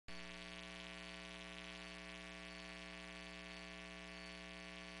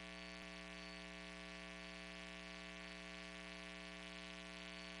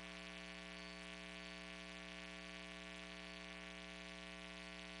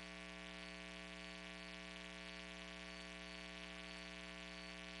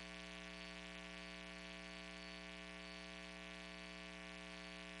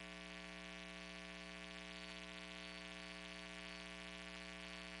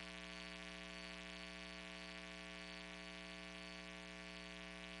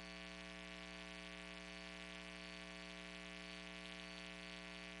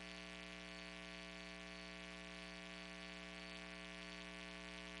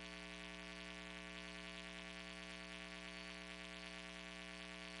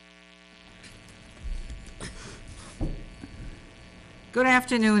Good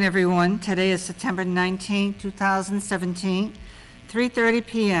afternoon, everyone. Today is September 19, 2017, 3:30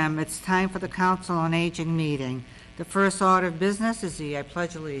 p.m. It's time for the Council on Aging meeting. The first order of business is the I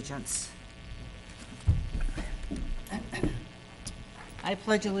Pledge Allegiance. I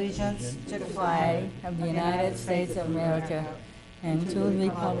pledge allegiance to the flag of the United States of America and to the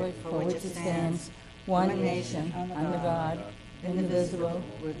republic for which it stands, one nation, under God, indivisible,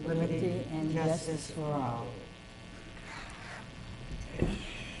 with liberty and justice for all.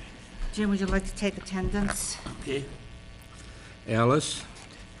 Jim, would you like to take attendance? Okay. Alice.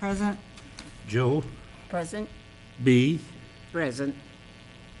 Present. Joe. Present. B. Present.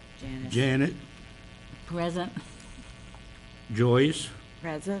 Janet. Present. Joyce.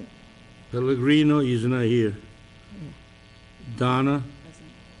 Present. Pellegrino is not here. Donna.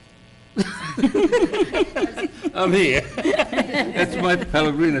 I'm here. That's my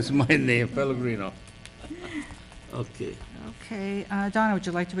Pellegrino. That's my name, Pellegrino. Okay. Okay. Donna, would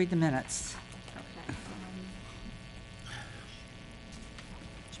you like to read the minutes? Okay.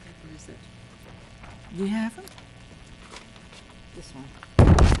 Which paper is it? Do you have them? This one.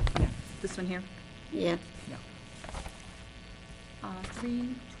 Yeah. This one here? Yeah.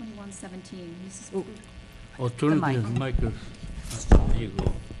 3/21/17. Mrs. Ooh. Alternative microphone. There you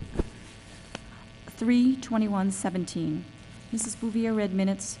go. 3/21/17. Mrs. Bouvier read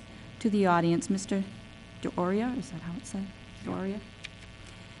minutes to the audience. Mr. Doria, is that how it's said? Doria?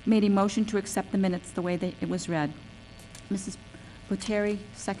 Made a motion to accept the minutes the way it was read. Mrs. Boteri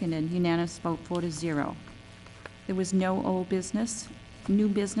seconded, unanimous vote 4-0. There was no old business. New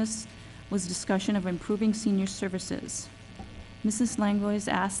business was discussion of improving senior services. Mrs. Langlois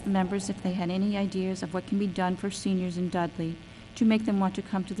asked the members if they had any ideas of what can be done for seniors in Dudley to make them want to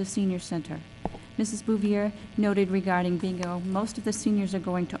come to the senior center. Mrs. Bouvier noted regarding bingo, most of the seniors are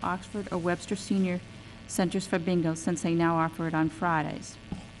going to Oxford or Webster Senior Centers for bingo since they now offer it on Fridays.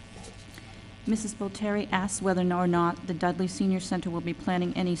 Mrs. Boteri asked whether or not the Dudley Senior Center will be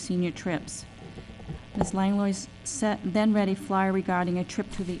planning any senior trips. Ms. Langlois then read a flyer regarding a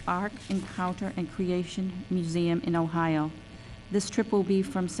trip to the Ark, Encounter, and Creation Museum in Ohio. This trip will be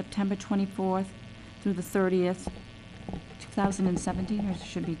from September 24th through the 30th, 2017, or it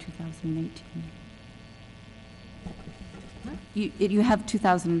should be 2018? You have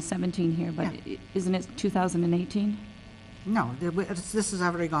 2017 here, but Yeah. Isn't it 2018? No, this has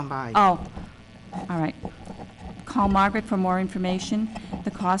already gone by. Oh, all right. Call Margaret for more information.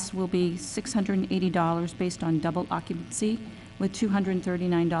 The cost will be $680 based on double occupancy, with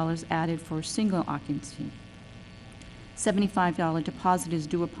 $239 added for single occupancy. $75 deposit is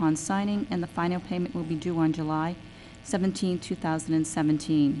due upon signing, and the final payment will be due on July 17,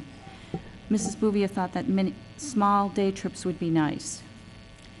 2017. Mrs. Bouvier thought that many small day trips would be nice.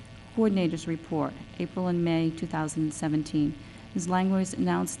 Coordinators report, April and May 2017. Ms. Langlois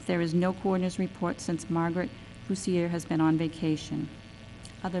announced there is no coordinators report since Margaret Boussier has been on vacation.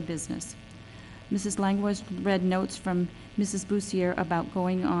 Other business. Mrs. Langlois read notes from Mrs. Boussier about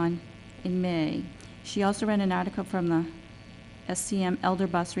going on in May. She also read an article from the SCM Elder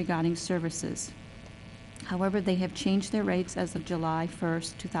Bus regarding services. However, they have changed their rates as of July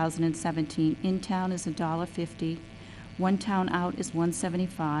 1st, 2017. In town is $1.50, one town out is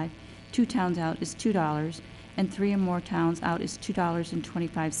 $1.75, two towns out is $2, and three or more towns out is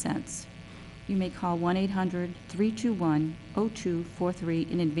 $2.25. You may call 1-800-321-0243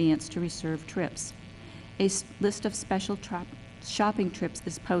 in advance to reserve trips. A list of special shopping trips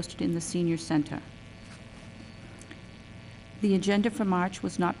is posted in the senior center. The agenda for March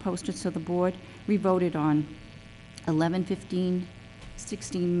was not posted, so the board revoted on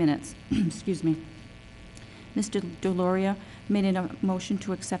 11:15:16 minutes. Excuse me. Mr. Deloria made a motion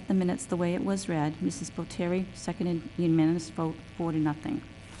to accept the minutes the way it was read. Mrs. Boteri seconded, unanimous vote 4-0.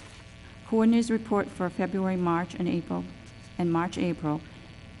 Coordinators report for February, March, and April, and March-April.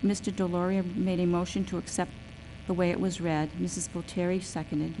 Mr. Deloria made a motion to accept the way it was read. Mrs. Boteri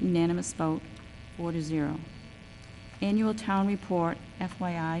seconded, unanimous vote 4-0. Annual Town Report,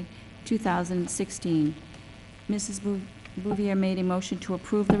 FYI, 2016. Mrs. Bouvier made a motion to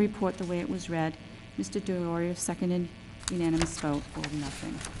approve the report the way it was read. Mr. Deloria seconded, unanimous vote,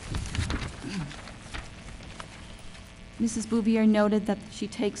 4-0. Mrs. Bouvier noted that she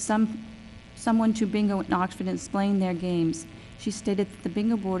takes someone to bingo in Oxford and explain their games. She stated that the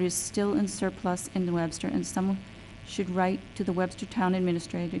bingo board is still in surplus in Webster, and someone should write to the Webster Town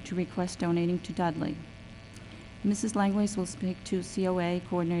Administrator to request donating to Dudley. Mrs. Langlois will speak to COA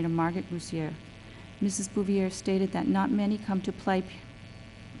Coordinator Margaret Boussier. Mrs. Bouvier stated that not many come to play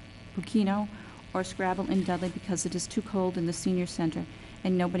Puccino or Scrabble in Dudley because it is too cold in the senior center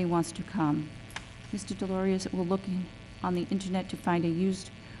and nobody wants to come. Mr. Deloria will look on the internet to find a used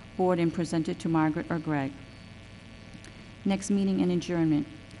board and present it to Margaret or Greg. Next meeting and adjournment.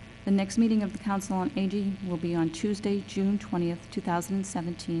 The next meeting of the Council on Aging will be on Tuesday, June 20th,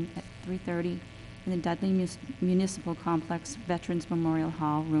 2017, at 3:30 in the Dudley Municipal Complex, Veterans Memorial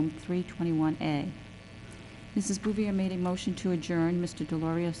Hall, room 321A. Mrs. Bouvier made a motion to adjourn. Mr.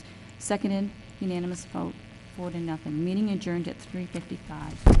 Deloria seconded. Unanimous vote, 4-0. Meeting adjourned at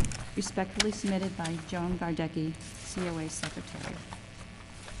 3:55. Respectfully submitted by Joan Gardecki, COA Secretary.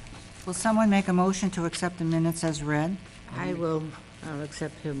 Will someone make a motion to accept the minutes as read? I'll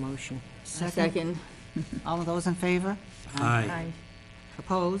accept her motion. Second. All of those in favor? Aye.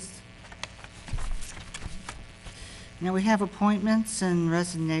 Opposed? Now, we have appointments and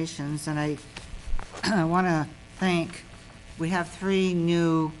resignations, and I want to thank, we have 3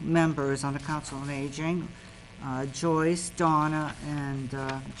 new members on the Council on Aging, Joyce, Donna, and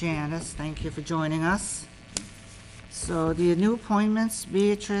Janice. Thank you for joining us. So the new appointments,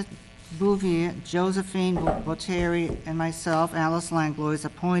 Beatrice Bouvier, Josephine Botteri, and myself, Alice Langlois, is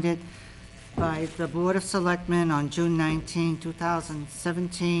appointed by the Board of Selectmen on June 19,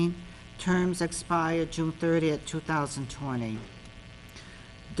 2017. Terms expire June 30th, 2020.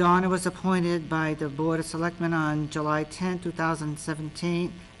 Donna was appointed by the Board of Selectmen on July 10,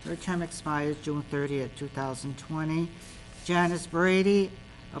 2017. Her term expires June 30th, 2020. Janice Brady,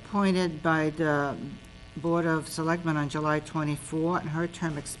 appointed by the Board of Selectmen on July 24, and her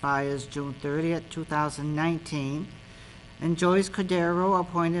term expires June 30th, 2019. And Joyce Cordero,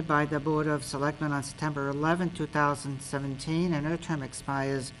 appointed by the Board of Selectmen on September 11, 2017, and her term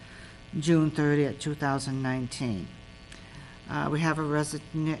expires June 30th, 2019. We have a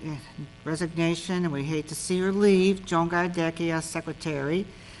resignation, and we hate to see her leave. Joan Gardecki, our secretary,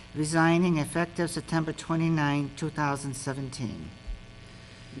 resigning effective September 29, 2017.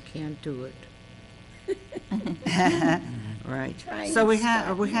 You can't do it. Right. So we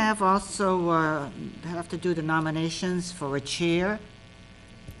have also, have to do the nominations for a chair.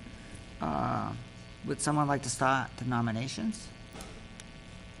 Would someone like to start the nominations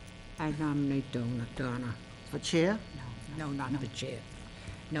I nominate Donna. for chair? No, not for chair.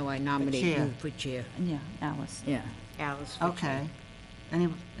 No, I nominate chair. you for chair. Yeah, Alice. Yeah, Alice for chair. Okay.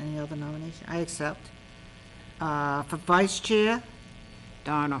 Any other nomination? I accept. For vice chair,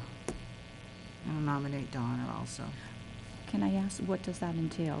 Donna. I'll nominate Donna also. Can I ask, what does that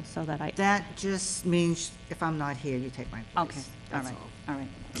entail, so that I... That just means if I'm not here, you take my place. Okay, all That's right, all. all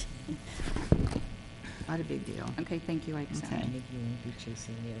right. Not a big deal. Okay, thank you, I accept. Okay. Maybe you won't be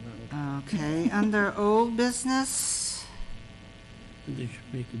chasing me around. Okay, under old business, They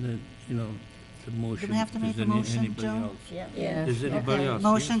should make the, the motion. we have to Is make a any- motion, anybody Joe? else? Yeah. Is anybody else?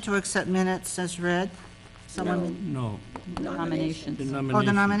 motion yes? to accept minutes as read. Someone, No, Nominations. the oh, nomination.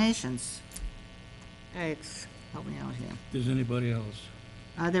 the nominations. Alex. Help me out here. Is anybody else?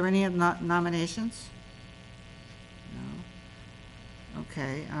 Are there any nominations? No.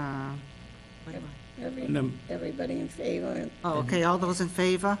 Okay, what do And then- Everybody in favor? oh, okay, all those in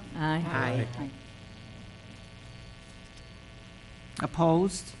favor? Aye. Aye.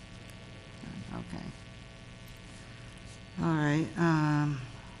 Opposed? Okay. All right,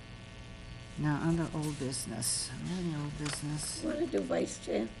 now, under old business, any old business? You want to do vice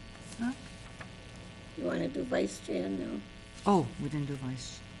chair? Huh? You want to do vice chair now? Oh, we didn't do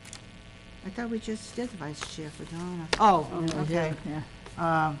vice. I thought we just did vice chair for Donna. Oh, okay.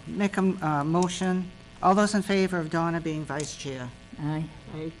 Yeah. Make a motion. All those in favor of Donna being vice chair? Aye.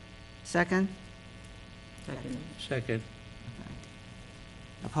 Aye. Second? Second. Second.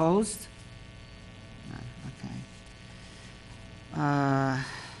 Opposed? None, okay.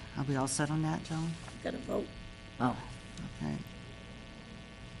 Are we all set on that, Joan? Got to vote. Oh. Okay.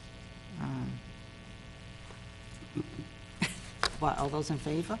 What, all those in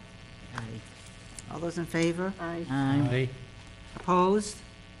favor? Aye. All those in favor? Aye. Aye. Opposed?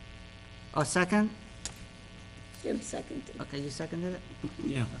 Or second? Jim seconded. Okay, you seconded it?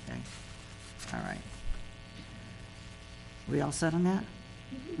 Yeah. Okay. All right. We all set on that?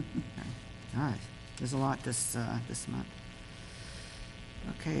 Okay. All right. There's a lot this month.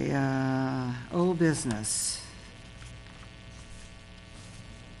 Okay, old business.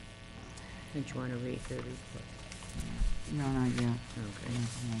 Don't you want to read the report? No, not yet. Okay.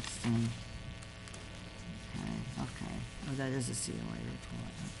 That's the next thing. Okay. Oh, that is a COA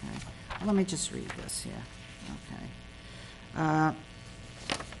report, okay. Well, let me just read this here, okay. No, I'm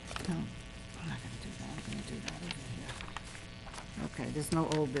not gonna do that, I'm gonna do that over here. Okay, there's no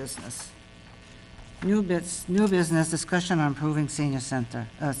old business. New business, discussion on improving senior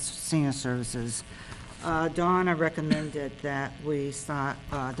services. Donna recommended that we start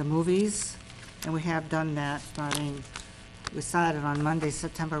the movies, and we have done that starting we started on Monday,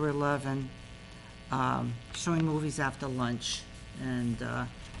 September 11, showing movies after lunch. And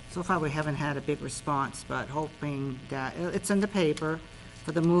so far, we haven't had a big response, but hoping that, it's in the paper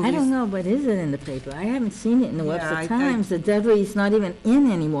for the movies. I don't know, but is it in the paper? I haven't seen it in the Yeah, Webster I- Times. The Dudley's not even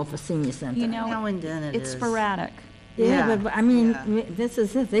in anymore for senior center. You know, Now and then it is. it's sporadic. Yeah, but I mean, yeah. this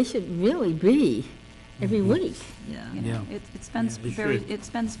is it. They should really be every week. Yeah. You know, Yeah. it's been Yeah, they very, should. it's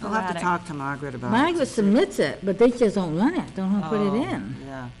been We'll have to sporadic. talk to Margaret about it. Margaret submits it, but they just don't run it, don't put it Oh, in.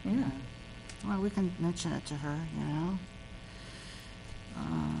 Yeah. Yeah. Well, we can mention it to her, you know?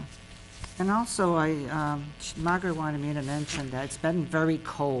 And also, Margaret wanted me to mention that it's been very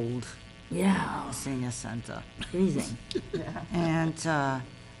cold at Yeah, the senior center. freezing. And, I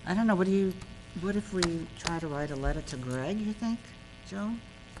don't know, what if we try to write a letter to Greg, you think, Joe?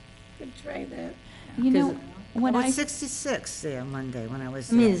 Could try that. You know, when It I, was 66 there Monday when I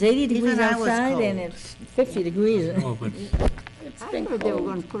was I there. mean, it's 80 Even degrees I was outside and cold. it's 50 degrees. Oh, but It's I been heard they were cold.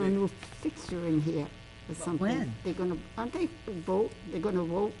 gonna put a new fixture in here or something. When? They're gonna, aren't they vote, they're gonna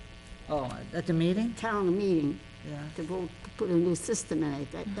vote, Oh, at the meeting? town meeting, Yeah. to vote to put a new system in it.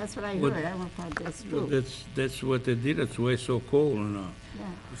 That's what I What- heard. I don't know if that's well, true. that's what they did, that's why it's so cold now. Yeah.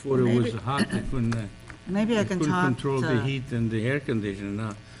 Before it was hot, they couldn't, Maybe I they can couldn't talk control the to, heat and the air conditioning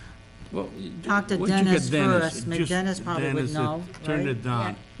now. Well, talk to once you get Dennis Dennis, first. Maybe just Dennis probably would Dennis, know, Turn right? it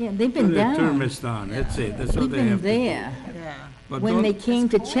down. Yeah, they've Turn been the down. thermos down, that's it, that's all We've they been have to do. there. yeah. But When they don't- came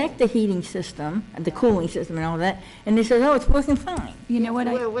to check the heating system, the cooling system and all that, and they said, oh, it's working fine. you know what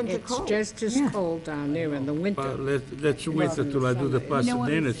I, Well, winter It's cold. just as Yeah. cold down there in the winter. But let's wait until I do the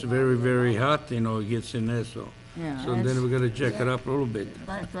Pasadena, it's very, very hot, you know, it gets in there, so. Yeah, So then we gotta jack it up a little bit.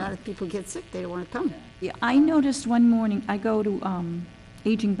 A lot of people get sick, they don't wanna come. I noticed one morning, I go to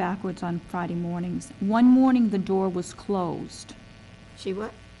Aging Backwards on Friday mornings. One morning, the door was closed. She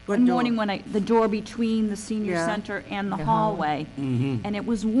what? One morning when the door between the senior Yeah. center and the hallway, Mm-hmm, and it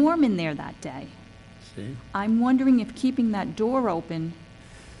was warm in there that day. see? I'm wondering if keeping that door open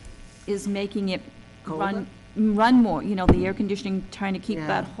is making it run more, you know, the air conditioning, trying to keep Yeah.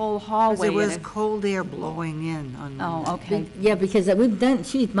 that whole Because hallway it was at a... cold air blowing in on Monday. Oh, okay. Yeah, because we've done,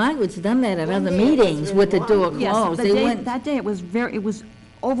 Margaret's done that at One other day it was meetings really with the warm. door Yes, closed. the They day, went. that day, it was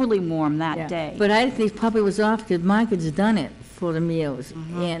overly warm Yeah. that day. But I think probably was off because Margaret's done it for the meals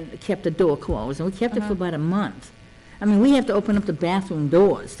and kept the door closed, and we kept it for about a month. I mean, we have to open up the bathroom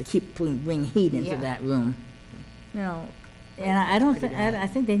doors to bring heat into Yeah. that room. You know, and I don't think, I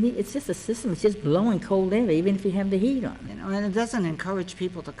think they need, it's just a system, it's just blowing cold air, even if you have the heat on. You know, and it doesn't encourage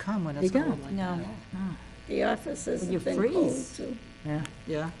people to come when it's They don't. cold like that. No. The offices When you have been cold, freeze. too. Yeah.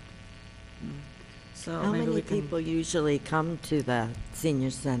 Yeah. So How maybe many we can, people usually come to the senior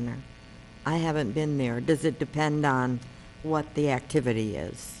center? I haven't been there. Does it depend on what the activity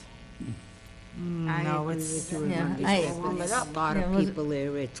is? no, it's, Yeah, They warm it up. A lot Yeah, of was it- people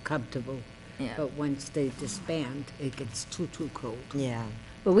there, it's comfortable. Yeah. But once they disband, it gets too cold. Yeah.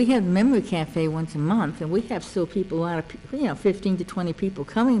 But we have Memory Cafe once a month, and we have still people, a lot of, 15 to 20 people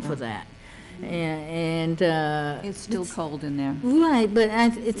coming for that. And, It's still cold in there. right, but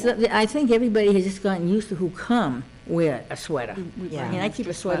I think everybody has just gotten used to who come wear a sweater. Yeah. I mean, I keep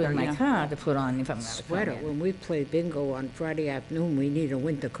a sweater in my yeah. car to put on if I'm out of Sweater, town. when we play bingo on Friday afternoon, we need a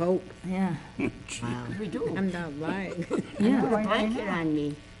winter coat. Yeah, Wow. We do. I'm not lying. yeah. Put a blanket on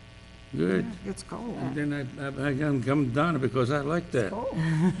me. Good. it's cold. And then I can come down because I like that.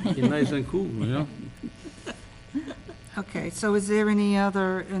 Be nice and cool, you know? Okay, so is there any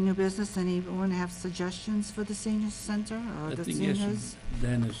other new business? Anyone have suggestions for the senior center or I the think seniors? yes,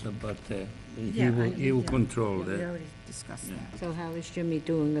 Dennis about that. Yeah, He will yeah. control We that. already discussed that. So how is Jimmy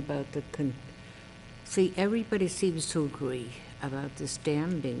doing about see, everybody seems to agree about this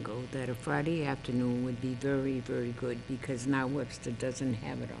damn bingo, that a Friday afternoon would be very, very good, because now Webster doesn't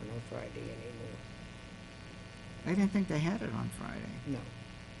have it on a Friday anymore. I didn't think they had it on Friday. No.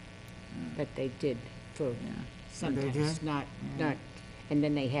 But they did for Yeah. sometimes, did? not, and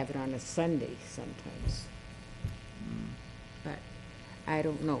then they have it on a Sunday sometimes. But I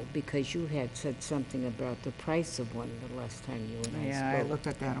don't know, because you had said something about the price of one the last time you and I Yeah, I spoke. looked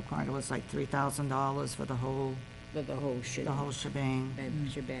at that, quite, it was like $3,000 for the whole For the whole shebang.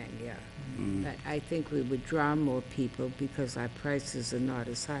 shebang, yeah. But I think we would draw more people because our prices are not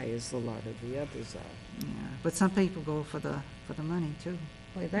as high as a lot of the others are. Yeah, but some people go for the money too.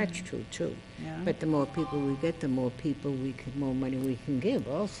 Well, that's true, too. Yeah. But the more people we get, the more more money we can give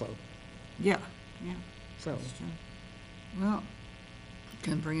also, Yeah, yeah, so. that's true. Well,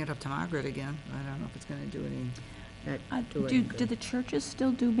 can bring it up to Margaret again. I don't know if it's gonna do any. that Do doing do good. the churches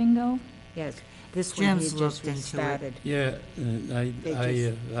still do bingo? Yes, this one he Jim's just looked into it. restarted. Yeah,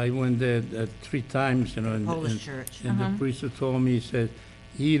 They I went there 3 times, you know, Polish and church. the priest told me, he said,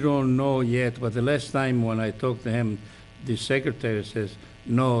 he don't know yet, but the last time when I talked to him, the secretary says,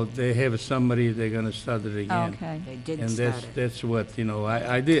 no, they have somebody, they're gonna start it again. Okay. They did And start it. that's what, you know,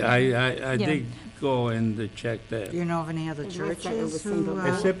 I did go and check that. Do you know of any other It was like it was churches single who, day.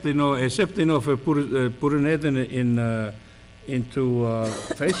 Except if I put an ad into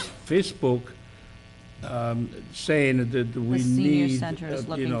Facebook, saying that we The senior need, center is you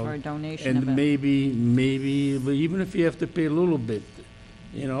looking know, for a donation of and it. maybe, but even if you have to pay a little bit,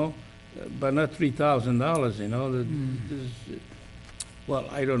 you know, but not $3,000, you know, well,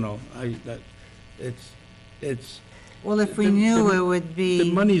 I don't know, it's, well, if we the- knew the- it would be.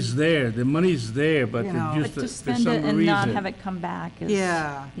 the money's there, but You know. just But to for spend some it and not reason. have it come back is,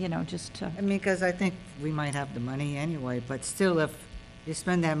 Yeah. you know, just to, I mean, because I think we might have the money anyway, but still, if you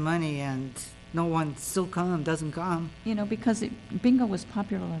spend that money and no one still doesn't come. you know, because bingo was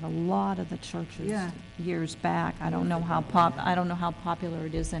popular at a lot of the churches Yeah. years back. I don't know how popular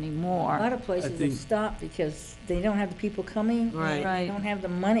it is A anymore. lot of places think- have stopped because they don't have the people coming. Right. Right. They don't have the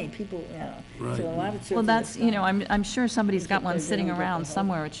money, people, you know. Right. So a lot of churches. Well, that's, have you know, I'm sure somebody's got one They're sitting doing around different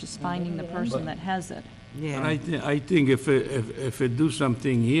somewhere. It's just finding the person that has it. And Yeah. I think if we do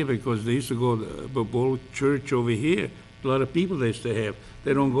something here, because they used to go to the old church over here, a lot of people they used to have,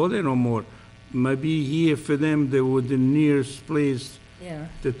 they don't go there no more. Maybe here for them, they were the nearest place Yeah.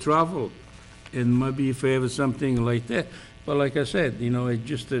 to travel, and maybe if we have something like that. But like I said, you know, it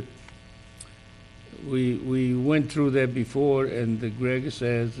just that we went through that before, and the Greg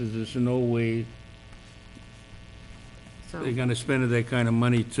says there's no way So, they're gonna spend that kind of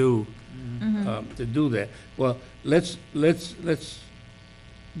money too, to do that. Well, let's do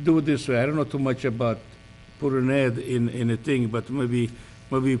it this way. I don't know too much about put an ad in a thing, but maybe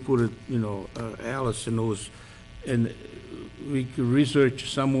put it, you know, Alice knows, and we could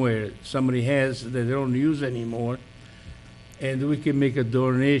research somewhere somebody has that they don't use anymore, and we can make a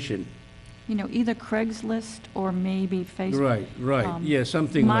donation. You know, either Craigslist or maybe Facebook. Right, Um, yeah,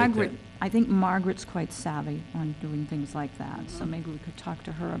 something like that. Margaret, I think Margaret's quite savvy on doing things like that, so maybe we could talk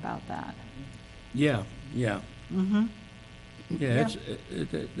to her about that. Yeah. Mm-hmm. Yeah,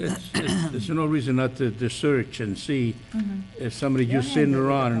 there's no reason not to search and see if somebody just sitting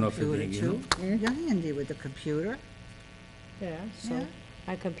around and everything, you know? Too. You're handy with the computer. Yeah, so Yeah.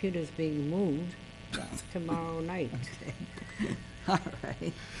 our computer's being moved tomorrow night. All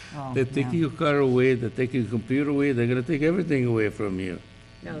right. Oh, They're taking yeah. your car away, they're taking your computer away, they're gonna take everything away from you.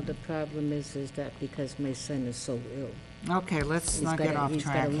 No, the problem is that because my son is so ill. Okay, let's he's not get gotta- off he's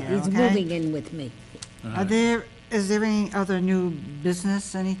track gotta- here, He's okay? moving in with me. Is there any other new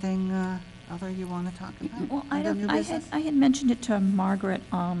business, anything other you want to talk about? Well, Other new business? I had mentioned it to Margaret,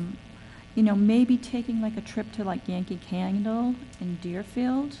 you know, maybe taking like a trip to like Yankee Candle in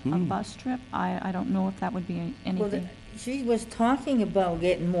Deerfield, a bus trip. I don't know if that would be Well, anything. she was talking about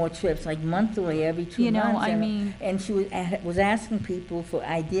getting more trips, like monthly, every 2 You know, months. I and- mean- And she was asking people for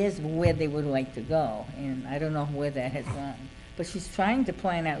ideas of where they would like to go, and I don't know where that has gone. But she's trying to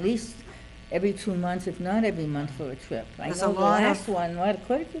plan at least every 2 months, if not every month, for a trip. I There's know a the lot of- last one,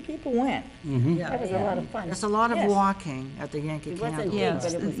 quite a few people went. Yeah. that was a lot of fun. There's a lot of Yes. walking at the Yankee It wasn't Candle. big,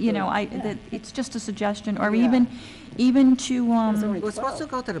 Yes, but it was you know, good. it's just a suggestion, or Yeah. even to, only We're supposed to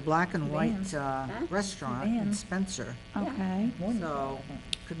go to the Black and White Vans. restaurant in Vans. Spencer, okay, so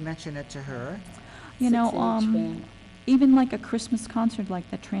could mention it to her. you know, 6-inch band. even like a Christmas concert like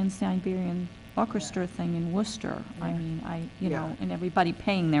the Trans-Siberian Orchestra thing in Worcester. I mean, you know, Yeah. and everybody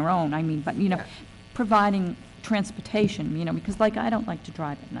paying their own, I mean, but, you know, Yeah. providing transportation, you know, because like I don't like to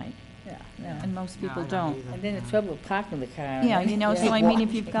drive at night, Yeah, no. and most No, people I don't. either. And then the trouble with parking the car. Yeah, right? you know, so Yeah. I mean,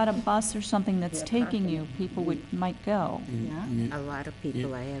 if you've got a bus or something that's Yeah, taking parking. you, people might go. Yeah. A lot of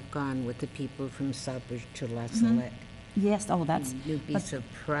people, I have gone with the people from Southbridge to La Salette. Yes, oh, that's, You'd be but-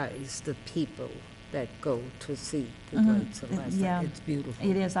 surprised, the people that go to see the Mhm. lights of La Yeah. Salette. It's beautiful.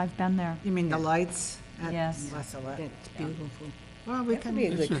 it is, I've been there. You mean the lights at Yes. La Salette? It's beautiful. Well, we That would be a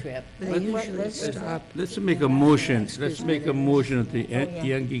can, good trip. they usually Let's stop. stop. Let's make a motion, let's make a motion at the yeah.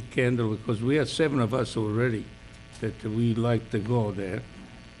 Yankee Candle, because we have 7 of us already that we like to go there.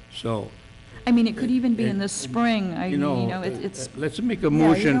 So, I mean, it could even be in the spring, you know, it's, let's make a Yeah, you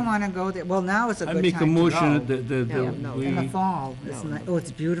motion. don't want to go there, well, now is a I good make a time to motion go. that No, we, In the fall, it's No. oh,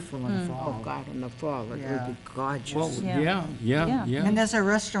 it's beautiful in the Oh, fall. God, in the fall, it Yeah. would be gorgeous. well, Yeah. yeah, Yeah. yeah. And there's a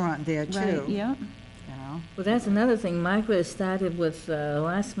restaurant there too, right, you yeah. know? Well, that's another thing. Margaret started with,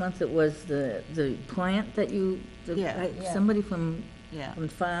 last month it was the plant that Yeah. somebody from Yeah.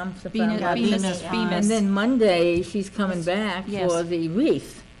 farm to Venus, farm. Venus Venus, Farm. And then Monday, she's coming back Yes. for the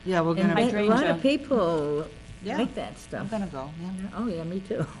wreath. Yeah, we're And gonna, a lot Hydrangea. of people Yeah. like that I'm stuff. gonna go, yeah. Oh, yeah, me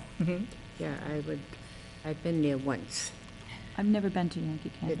too. Yeah, I've been there once. I've never been to Yankee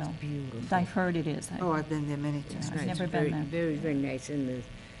It's Candle. beautiful. I've heard it is. Oh, I've been there many It's times. nice, never been very, there. very, very nice, and the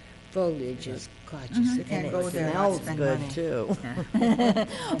foliage is gorgeous. You can't And go it there and not smells spend good, money. too.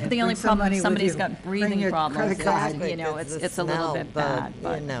 The only problem, somebody if with somebody's you. got Bring breathing your problems, credit card. you know, the it's a little smell, bit the, bad,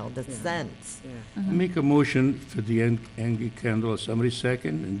 but. You know, the scents. Yeah. Make a motion for the Yankee Candle, somebody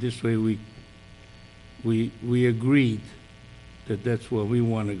second, and this way we agreed that that's where we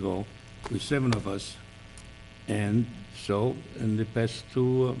want to go, with 7 of us. And so, and they passed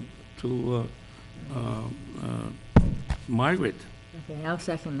to Margaret. Okay, I'll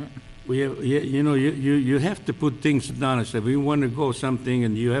second it. We have, you have to put things down, and say, we want to go something,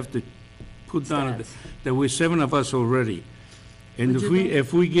 and you have to put down Stats. that we're 7 of us already. And Would if you we, go?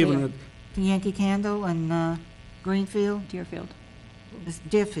 if we give Yeah. it, The Yankee Candle in Greenfield, Deerfield. it's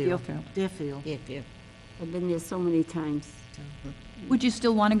Deerfield. Deerfield. Deerfield. Yeah. I've been there so many times. Would you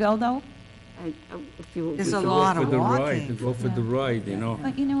still want to go, though? If you. There's to a go lot for of the ride, to walking. go for the ride, you know.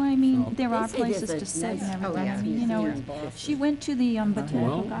 But you know what I mean? So- There are They say there's places a to sit and nice- everything. yeah, I mean, you know, museum in Boston. she went to the Botanical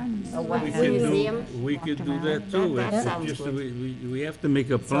Well, Gardens. A wax We could museum. do, we could do around. that too. That It's sounds just, good. we have to make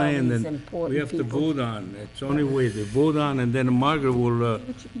a It's all plan, these and important we have to people. vote on. It's the only way, to vote on, and then Margaret will What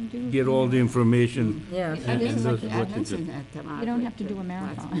you can do. get all the information. Yeah. And It's those- like- I what to do. mentioned that to Margaret, don't have to do a the wax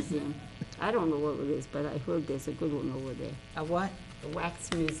marathon. museum. I don't know what it is, but I heard there's a good one over there. A what? The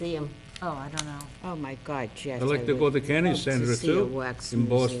Wax Museum. Oh, I don't know. Oh, my God, yes. I like to go to would Kennedy love to Center see a too, wax in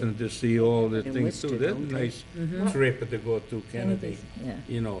museum. Boston, to see all the In things too. Worcester, That's a don't nice trip to go to Kennedy, Yeah.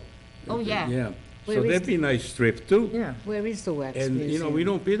 you know. Oh, yeah. Yeah, Where so is that'd be a nice trip too. Yeah. Where is the wax And, museum? you know, we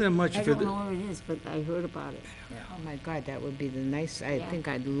don't pay that much I for don't know the, where it is, but I heard about it. Oh, my God, that would be the nice, I Yeah. think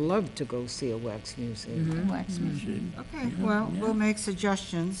I'd love to go see a wax museum. Wax museum. Okay, well, we'll make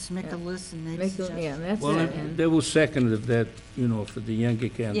suggestions, make a list and make Make, suggestions. yeah, that's well, it. And- they will second it, that, you know, for the Yankee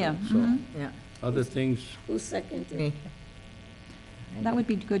Candle. Yeah, So, Yeah. other things, Who seconded? Me. That would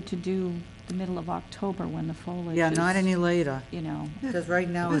be good to do the middle of October when the foliage Yeah, is, not any later, you know, because right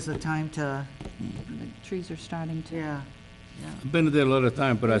now is the time to, the trees are starting to. yeah. I've been there a lot of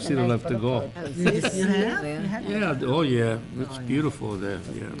time, but I still have to go. Oh, You have? Yeah. You have? Yeah, oh yeah, it's beautiful there,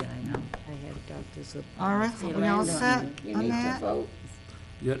 yeah. I have doctor's appointment. All right, See, we all Landon, set You on need to that? vote.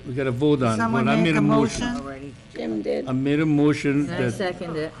 Yeah, we gotta vote on it. Someone Well, I make made a motion. motion? Already. Jim did. I made a motion And I that,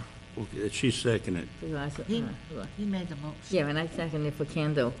 second it. okay, she seconded. He- He made the motion. Yeah, and I second it for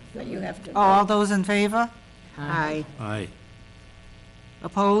Kendall. But you have to Oh, vote. all those in favor? Aye. Aye,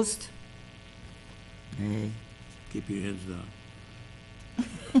 Opposed? Nay. keep your heads down.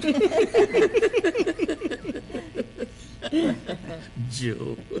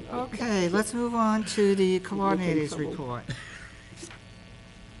 Joe. Okay, let's move on to the coordinators report.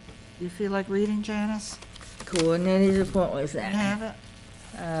 You feel like reading, Janice? Coordinated report was You that? have it?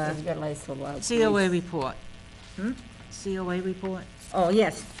 It's got lights so loud. COA report. COA report? Oh,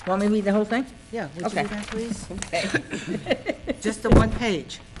 yes. Want me to read the whole thing? Yeah, would you Okay. do that, please? Just the one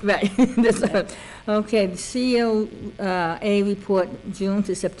page. Right. This one. Okay, the COA report, June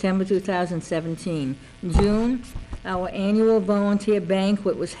to September 2017. June, our annual volunteer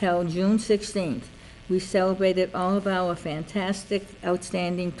banquet was held June 16th. We celebrated all of our fantastic,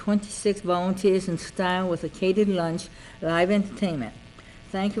 outstanding 26 volunteers in style with a catered lunch, live entertainment.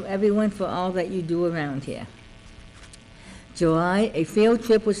 Thank you, everyone, for all that you do around here. July, a field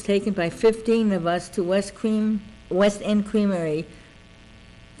trip was taken by 15 of us to West End Creamery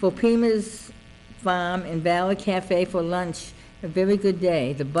for Prima's Farm and Valley Cafe for lunch. A very good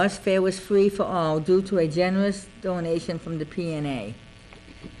day. The bus fare was free for all due to a generous donation from the PNA.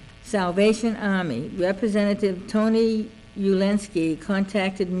 Salvation Army. Representative Tony Ulensky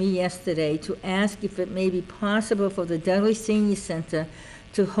contacted me yesterday to ask if it may be possible for the Dudley Senior Center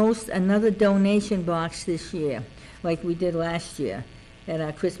to host another donation box this year, like we did last year at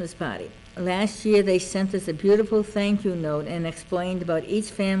our Christmas party. Last year, they sent us a beautiful thank you note and explained about each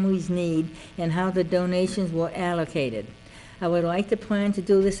family's need and how the donations were allocated. I would like to plan to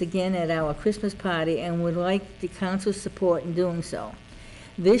do this again at our Christmas party and would like the council's support in doing so.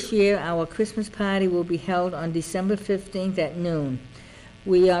 This year, our Christmas party will be held on December 15th at noon.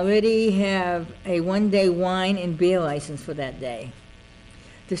 We already have a one-day wine and beer license for that day.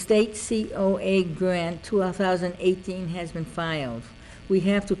 The state COA grant 2018 has been filed. We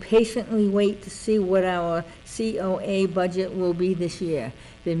have to patiently wait to see what our COA budget will be this year.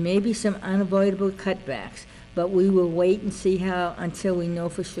 There may be some unavoidable cutbacks, but we will wait and see how until we know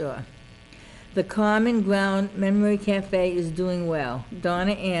for sure. The Common Ground Memory Cafe is doing well.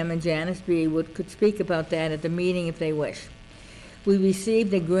 Donna M. and Janice B. could speak about that at the meeting if they wish. We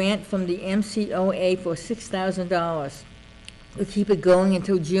received a grant from the MCOA for $6,000. We'll keep it going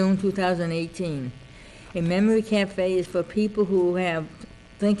until June 2018. A memory cafe is for people who have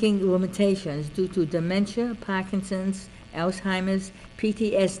thinking limitations due to dementia, Parkinson's, Alzheimer's,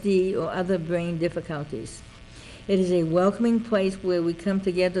 PTSD, or other brain difficulties. It is a welcoming place where we come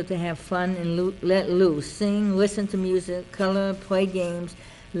together to have fun and let loose, sing, listen to music, color, play games,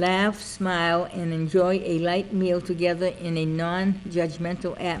 laugh, smile, and enjoy a light meal together in a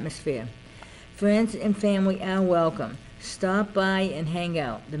non-judgmental atmosphere. Friends and family are welcome. Stop by and hang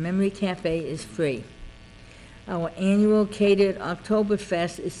out. The Memory Cafe is free. Our annual catered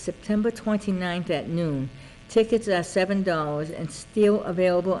Oktoberfest is September 29th at noon. Tickets are $7 and still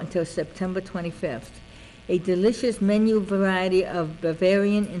available until September 25th. A delicious menu variety of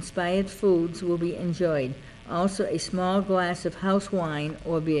Bavarian-inspired foods will be enjoyed. Also, a small glass of house wine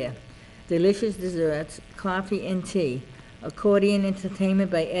or beer. Delicious desserts, coffee and tea. Accordion entertainment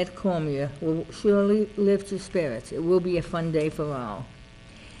by Ed Cormier will surely lift your spirits. It will be a fun day for all.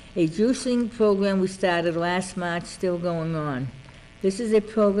 A juicing program we started last March still going on. This is a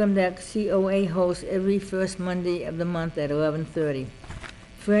program that COA hosts every first Monday of the month at 11:30.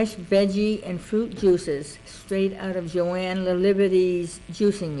 Fresh veggie and fruit juices straight out of Joanne La Liberty's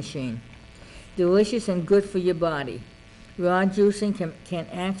juicing machine. Delicious and good for your body. Raw juicing can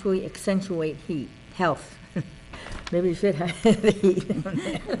actually accentuate health. Maybe you should have the heat.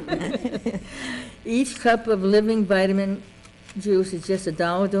 Each cup of living vitamin juice is just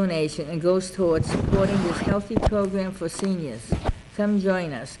 $1 donation and goes towards supporting this healthy program for seniors. Come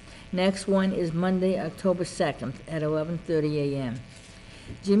join us. Next one is Monday, October 2nd at 11:30 a.m.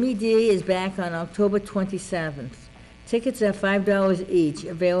 Jimmy D is back on October 27th. Tickets are $5 each,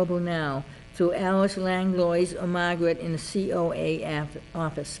 available now through Alice Langlois or Margaret in the COA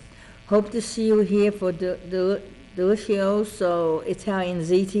office. Hope to see you here for delicioso Italian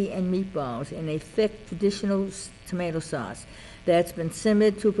ziti and meatballs in a thick traditional tomato sauce that's been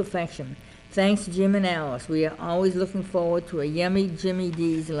simmered to perfection. Thanks, Jim and Alice. We are always looking forward to a yummy Jimmy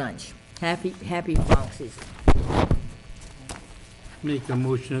D's lunch. Happy fall season. Make a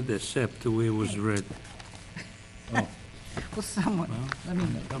motion to accept the way it was read. Will someone, let me,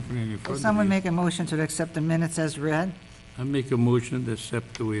 Company in front will of someone you. make a motion to accept the minutes as read? I make a motion to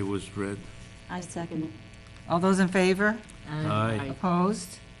accept the way it was read. I second it. All those in favor? Aye.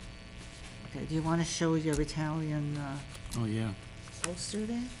 Opposed? Okay, do you want to show your Italian Oh, yeah. poster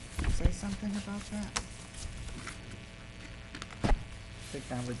there? Say something about that? I think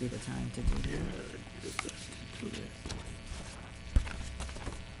that would be the time to do that.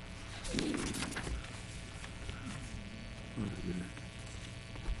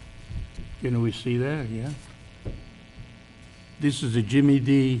 Can we see that? Yeah. This is the Jimmy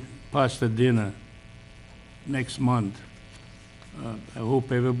D pasta dinner next month. I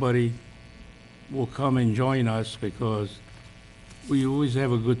hope everybody will come and join us because we always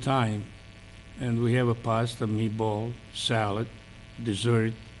have a good time. And we have a pasta, meatball, salad,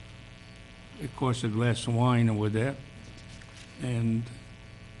 dessert, of course, a glass of wine over there, and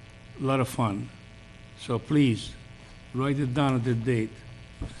a lot of fun. So please, write it down at the date.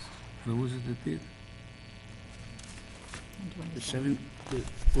 What was it, the date? The seventh,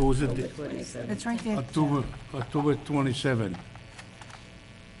 what was it? It's right there. October 27.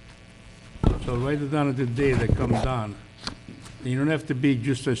 So write it down at the day that comes on. You don't have to be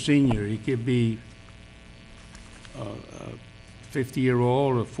just a senior, you could be a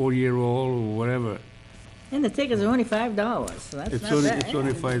 50-year-old or 40-year-old or whatever. And the tickets are only $5, so that's It's not only, bad. it's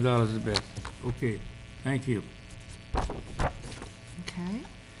only $5 a bet. Okay, thank you. Okay.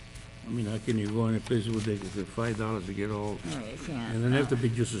 I mean, how can you go in a place where they get $5 to get all, No, you can't. and then have to be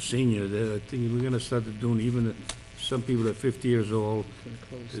just a senior. I think we're gonna start doing even, some people are 50 years old,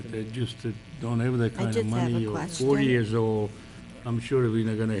 they just don't have that kind of just have a money, or 40 question. years old. I'm sure we're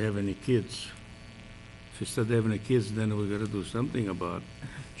not gonna have any kids. If we start having kids, then we gotta do something about it.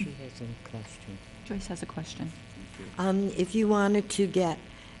 She has a question. Joyce has a question. If you wanted to get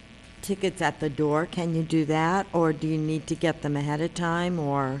tickets at the door, can you do that? Or do you need to get them ahead of time,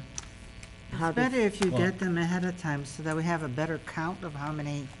 or how It's does? better if you get them ahead of time so that we have a better count of how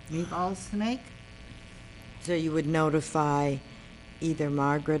many meatballs to make. So you would notify either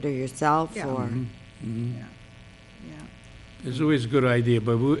Margaret or yourself, Yeah. or? Mhm. Yeah. It's always a good idea,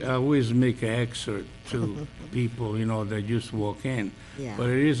 but I always make an excerpt to people, that just walk in. Yeah. But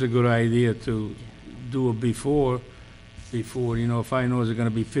it is a good idea to do it before, if I know there's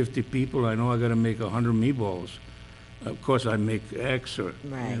gonna be 50 people, I know I gotta make 100 meatballs. Of course, I make extra,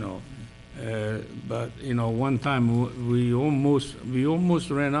 Right. But, one time, we almost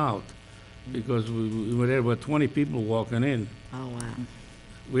ran out. because we were there about 20 people walking in. Oh, wow.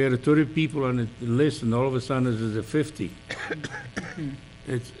 We had 30 people on the list, and all of a sudden there's a 50.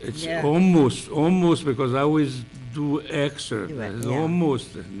 It's Yeah. almost, because I always do extra. Do it, It's yeah.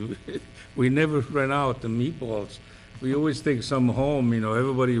 almost. We never ran out of meatballs. We always take some home,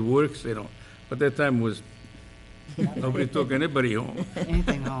 everybody works, But that time was, nobody took anybody home,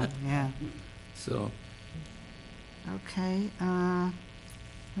 Anything home, yeah. so. Okay, and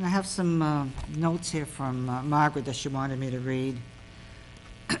I have some notes here from Margaret that she wanted me to read.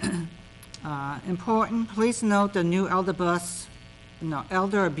 Important, please note the new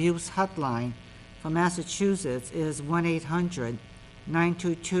elder abuse hotline for Massachusetts is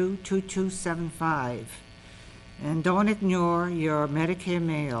 1-800-922-2275. And don't ignore your Medicare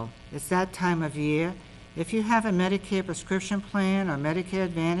mail. It's that time of year. If you have a Medicare prescription plan or Medicare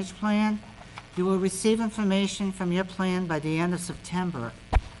Advantage plan, you will receive information from your plan by the end of September.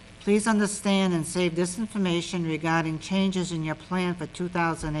 Please understand and save this information regarding changes in your plan for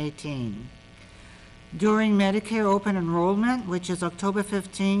 2018. During Medicare open enrollment, which is October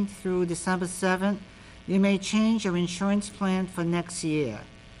 15th through December 7th, you may change your insurance plan for next year.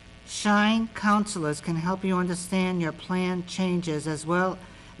 Shine counselors can help you understand your plan changes as well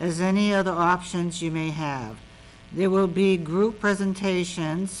as any other options you may have. There will be group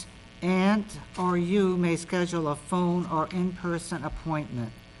presentations or you may schedule a phone or in-person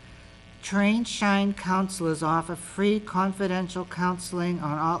appointment. Trained Shine counselors offer free confidential counseling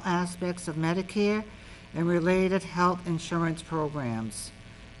on all aspects of Medicare and related health insurance programs.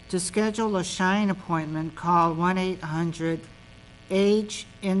 To schedule a Shine appointment, call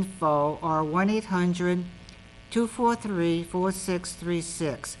 1-800-AGE-INFO or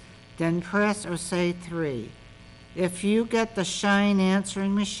 1-800-243-4636, then press or say 3. If you get the Shine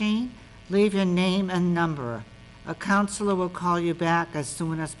answering machine, leave your name and number. A counselor will call you back as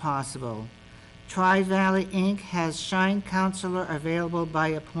soon as possible. Tri-Valley Inc. has Shine Counselor available by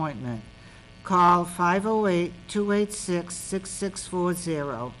appointment. Call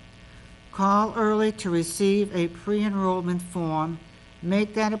 508-286-6640. Call early to receive a pre-enrollment form,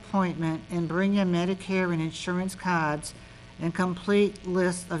 make that appointment, and bring your Medicare and insurance cards and complete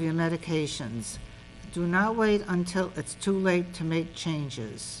list of your medications. Do not wait until it's too late to make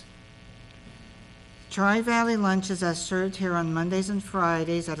changes. Tri-Valley lunches are served here on Mondays and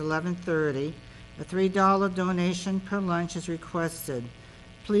Fridays at 11:30. A $3 donation per lunch is requested.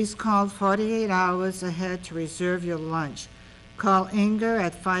 Please call 48 hours ahead to reserve your lunch. Call Inger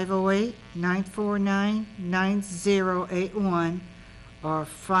at 508-949-9081 or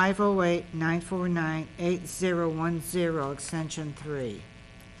 508-949-8010, extension 3.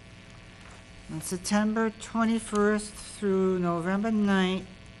 On September 21st through November 9th,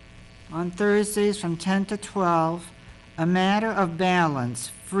 on Thursdays from 10 to 12, A Matter of Balance,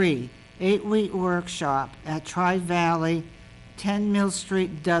 free, 8-week workshop at Tri-Valley, 10 Mill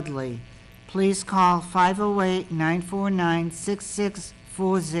Street, Dudley. Please call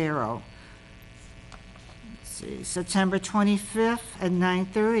 508-949-6640. September 25th at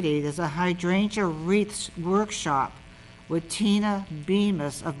 9:30, there's a hydrangea wreaths workshop with Tina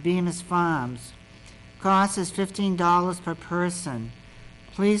Bemis of Bemis Farms. Cost is $15 per person.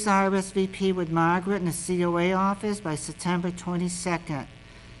 Please RSVP with Margaret in the COA office by September 22nd.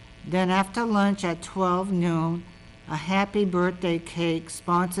 Then after lunch at 12 noon, a happy birthday cake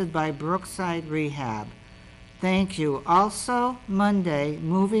sponsored by Brookside Rehab. Thank you. Also, Monday,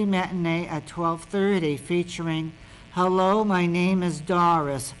 movie matinee at 12:30 featuring Hello, My Name is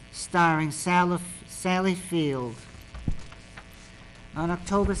Doris, starring Sally Field. On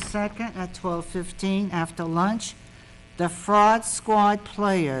October 2nd at 12:15 after lunch, the Fraud Squad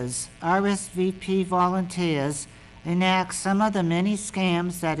players, RSVP volunteers, enact some of the many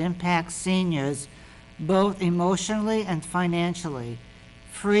scams that impact seniors, both emotionally and financially.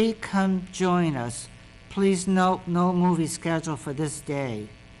 Free, come join us. Please note no movie schedule for this day.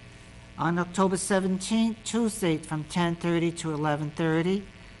 On October 17th, Tuesday from 10:30 to 11:30,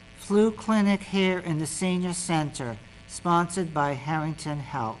 flu clinic here in the senior center, sponsored by Harrington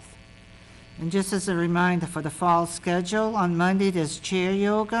Health. And just as a reminder for the fall schedule, on Monday there's chair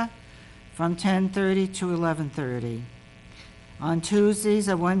yoga from 10:30 to 11:30. On Tuesdays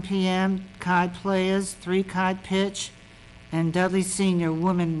at 1 p.m., card players, 3-card pitch, and Dudley Senior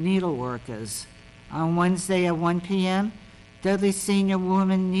Women Needleworkers. On Wednesday at 1 p.m., Dudley Senior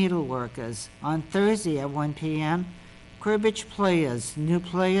Women Needleworkers. On Thursday at 1 p.m., cribbage players. New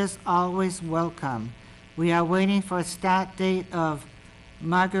players always welcome. We are waiting for a start date of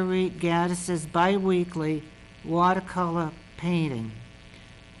Marguerite Gaddis's bi-weekly watercolor painting,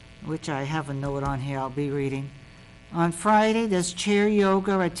 which I have a note on here I'll be reading. On Friday, there's chair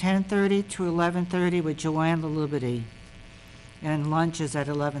yoga at 10:30 to 11:30 with Joanne Liberty, and lunch is at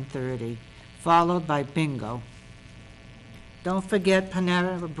 11:30, followed by bingo. Don't forget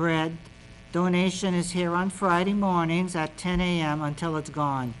Panera Bread. Donation is here on Friday mornings at 10 a.m. until it's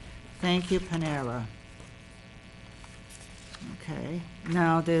gone. Thank you, Panera. Okay,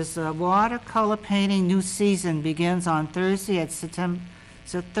 now there's a watercolor painting new season begins on Thursday at September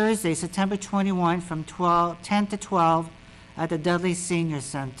 21 from 10 to 12 at the Dudley Senior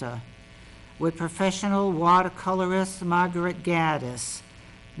Center with professional watercolorist Margaret Gaddis.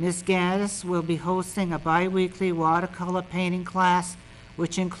 Ms. Gaddis will be hosting a bi-weekly watercolor painting class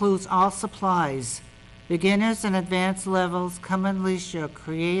which includes all supplies. Beginners and advanced levels, come unleash your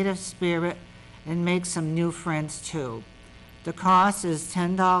creative spirit and make some new friends too. The cost is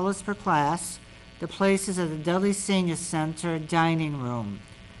 $10 per class. The place is at the Dudley Senior Center dining room.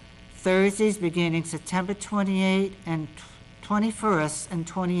 Thursdays beginning September 28 and 21st and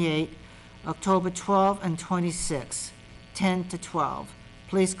 28, October 12 and 26, 10 to 12.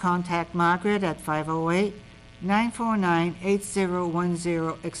 Please contact Margaret at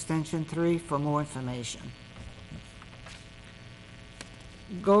 508-949-8010, extension 3 for more information.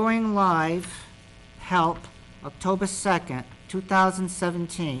 Going live, help, October 2nd,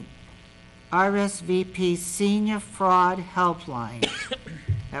 2017, RSVP Senior Fraud Helpline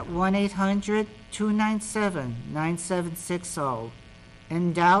at 1-800-297-9760.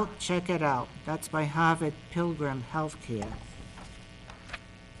 In doubt, check it out. That's by Harvard Pilgrim Healthcare.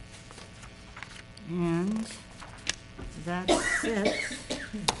 And that's it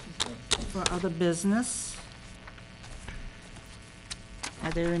for other business.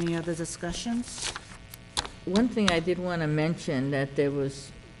 Are there any other discussions? One thing I did want to mention, that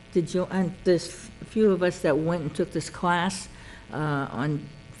there's a few of us that went and took this class on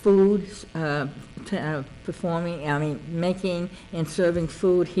food, making and serving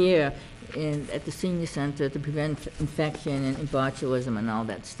food here at the senior center to prevent infection and botulism and all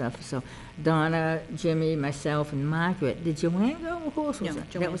that stuff. So Donna, Jimmy, myself, and Margaret. Did Joanne go? Who else was No, that?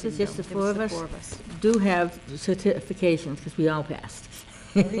 Joanne That was didn't just go. the It four was of the us? 4 of us. Do have certifications, because we all passed.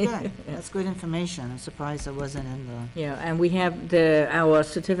 Very good. That's good information. I'm surprised it wasn't in the... Yeah, and we have our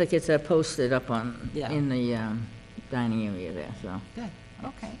certificates are posted up in the dining area there, so. Good,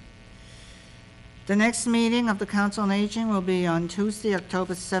 okay. The next meeting of the Council on Aging will be on Tuesday,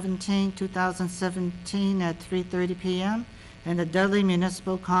 October 17, 2017, at 3:30 p.m. in the Dudley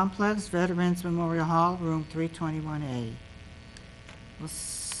Municipal Complex, Veterans Memorial Hall, room 321A. Will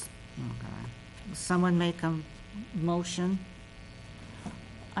someone make a motion?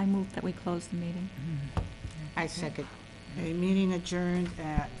 I move that we close the meeting. I second. A meeting adjourned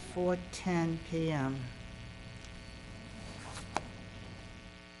at 4:10 p.m.